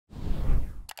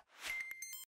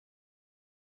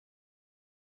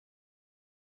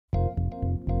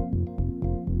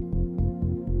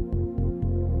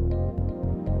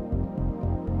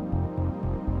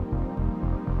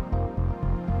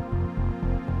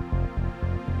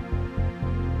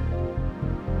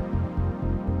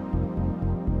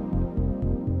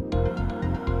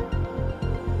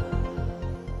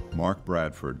Mark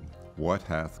Bradford, What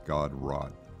Hath God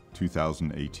Wrought,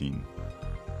 2018.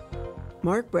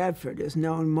 Mark Bradford is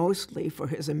known mostly for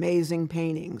his amazing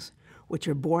paintings, which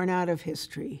are born out of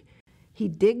history. He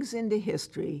digs into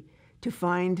history to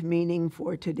find meaning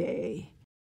for today.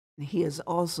 He is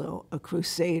also a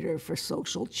crusader for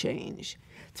social change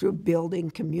through building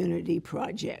community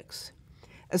projects.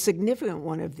 A significant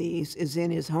one of these is in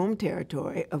his home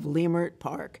territory of Leimert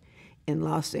Park in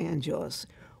Los Angeles,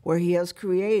 where he has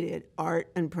created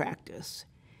Art and Practice.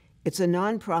 It's a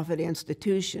nonprofit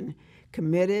institution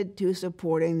committed to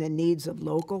supporting the needs of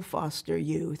local foster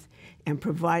youth and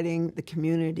providing the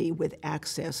community with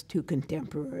access to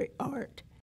contemporary art.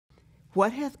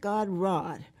 What Hath God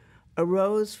Wrought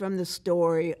arose from the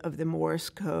story of the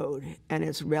Morse Code and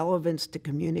its relevance to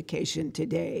communication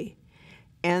today,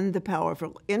 and the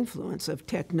powerful influence of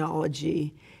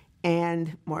technology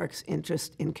and Mark's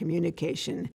interest in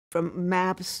communication, from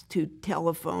maps to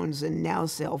telephones and now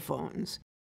cell phones.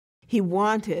 He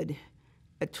wanted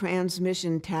a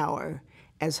transmission tower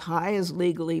as high as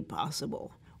legally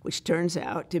possible, which turns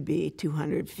out to be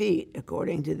 200 feet,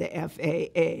 according to the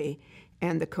FAA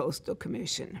and the Coastal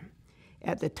Commission.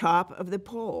 At the top of the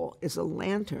pole is a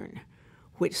lantern,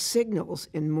 which signals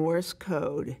in Morse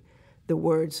code the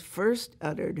words first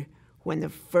uttered when the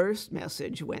first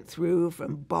message went through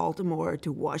from Baltimore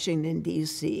to Washington,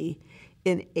 D.C.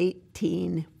 in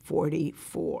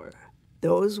 1844.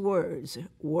 Those words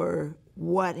were,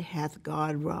 "What hath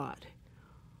God wrought?"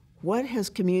 What has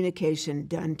communication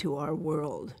done to our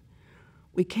world?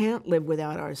 We can't live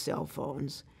without our cell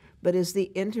phones, but is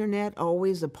the internet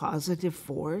always a positive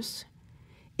force?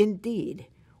 Indeed,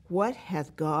 what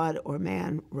hath God or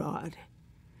man wrought?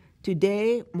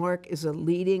 Today, Mark is a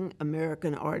leading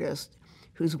American artist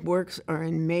whose works are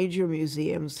in major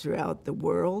museums throughout the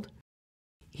world.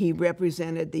 He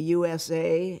represented the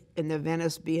USA in the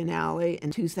Venice Biennale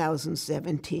in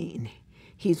 2017.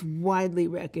 He's widely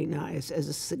recognized as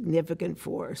a significant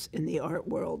force in the art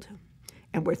world,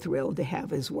 and we're thrilled to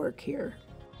have his work here.